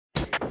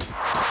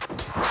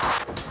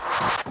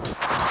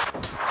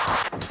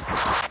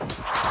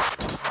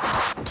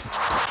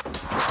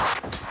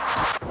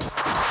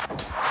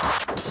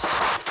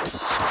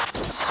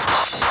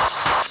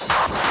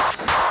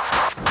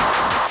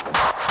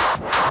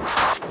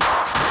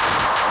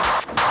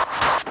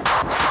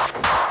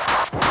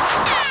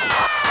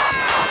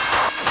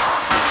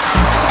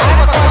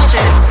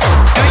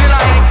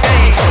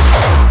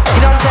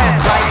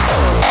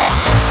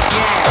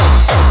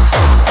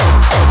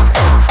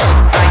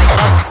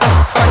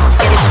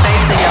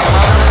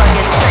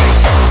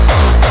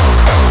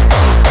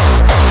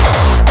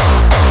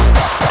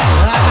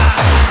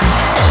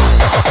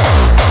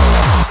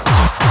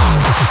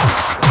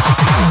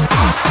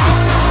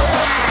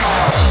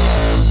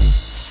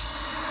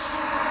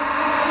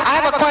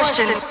a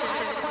question.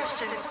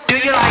 Do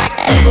you like,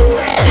 you know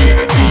what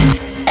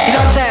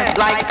I'm saying?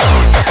 Like,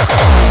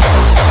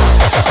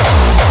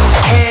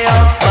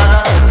 hell,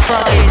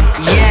 motherfucking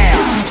yeah.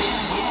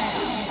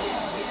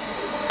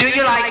 Do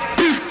you like,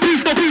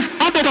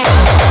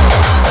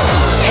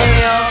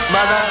 hell,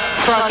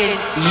 motherfucking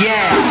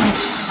yeah.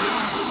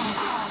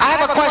 I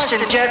have a question,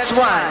 just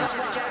one.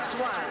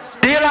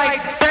 Do you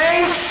like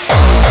bass?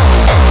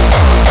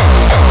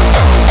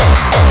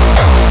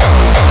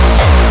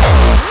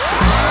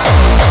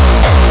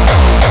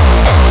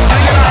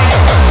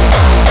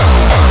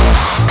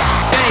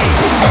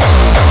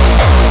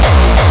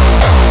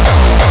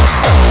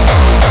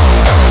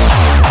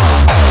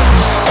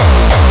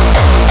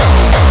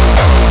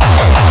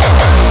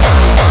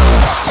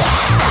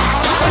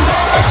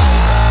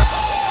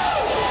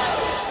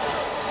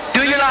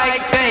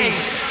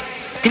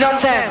 You know what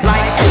I'm saying?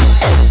 Like,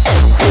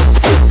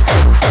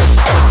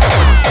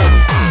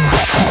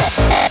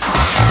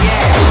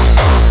 yeah.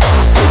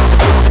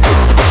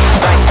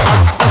 Like,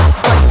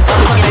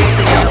 bass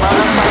in your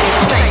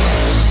motherfucking face.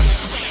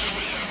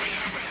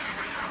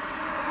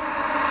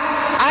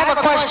 I have a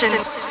question.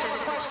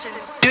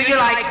 Do you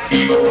like,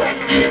 you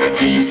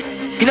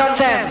know what I'm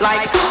saying?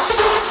 Like,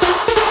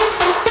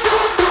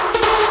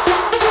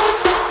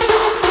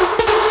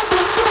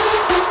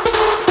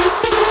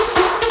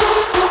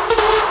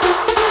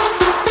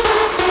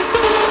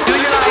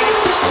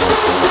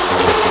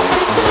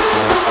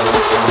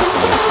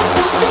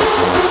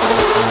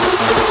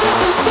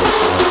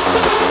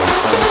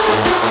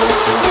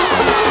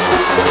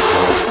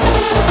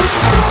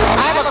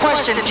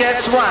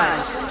 just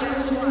one.